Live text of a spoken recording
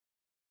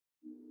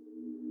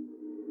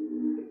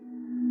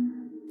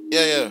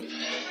Yeah.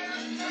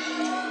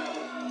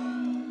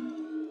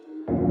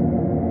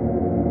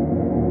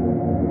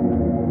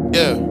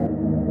 Yeah.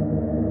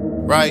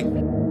 Right.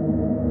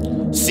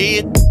 See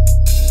it?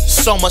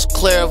 So much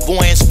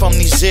clairvoyance from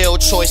these ill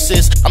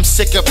choices. I'm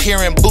sick of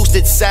hearing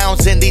boosted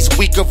sounds in these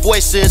weaker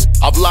voices.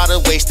 I've lot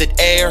of wasted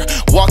air,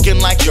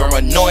 walking like you're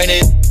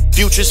anointed.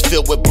 Futures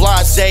filled with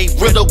blasé,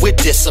 riddled with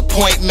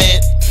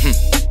disappointment.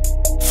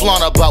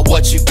 Flaunt about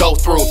what you go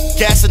through.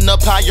 Gassing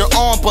up how you're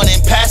on, but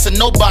in passing,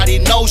 nobody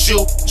knows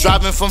you.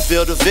 Driving from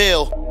field to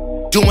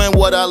ville, doing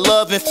what I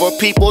love and for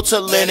people to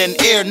lend an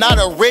ear. Not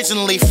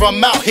originally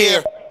from out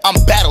here, I'm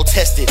battle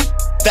tested.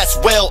 That's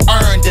well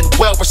earned and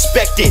well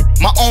respected.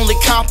 My only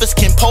compass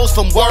can pose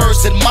from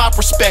words and my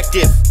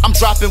perspective. I'm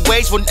dropping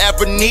waves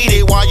whenever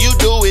needed while you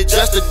do it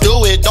just to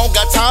do it. Don't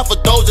got time for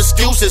those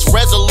excuses.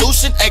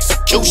 Resolution,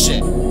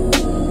 execution.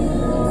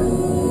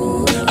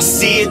 I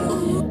see it.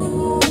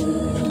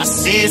 I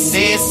see it,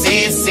 see it,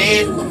 see it, see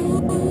it.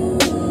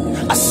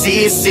 I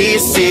see it, see it,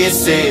 see it,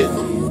 see it.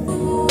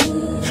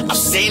 I've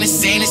seen it,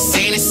 seen it,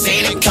 seen it,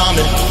 seen it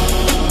coming.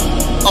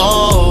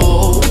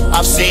 Oh,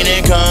 I've seen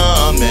it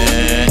coming,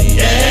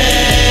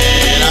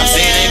 yeah. I've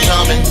seen it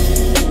coming.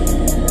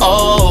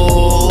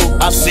 Oh,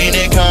 I've seen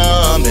it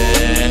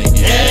coming,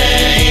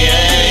 yeah.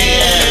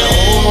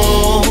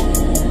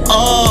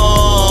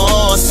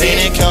 Oh, I've seen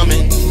it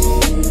coming.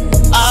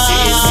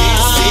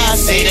 I've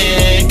seen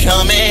it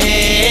coming.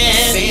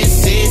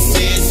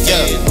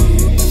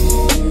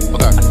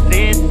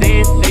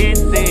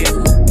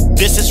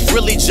 This is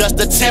really just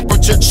a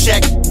temperature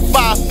check.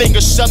 5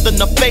 fingers shoved in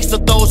the face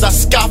of those I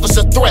scoff as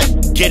a threat.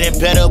 Getting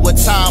better with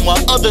time while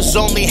others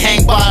only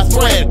hang by a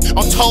thread.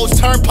 On Toad's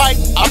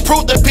Turnpike, I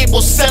prove that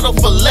people settle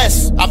for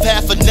less. I've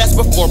had finesse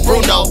before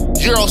Bruno.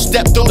 Euro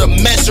step through the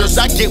measures.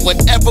 I get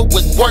whatever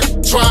with work,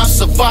 drive,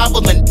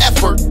 survival, and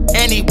effort.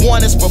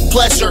 Anyone is for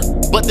pleasure,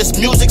 but this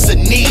music's a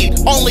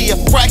need. Only a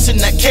fraction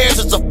that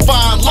cares. It's a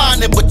fine line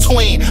in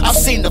between. I've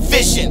seen the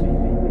vision.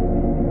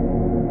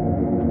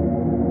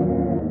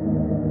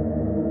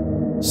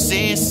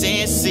 See it,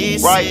 see it, see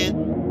it, right.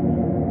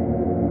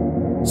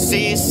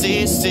 See it, see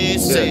it, see it,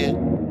 see it.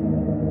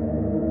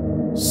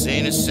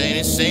 Seen it, seen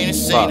it, seen it,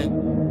 seen it.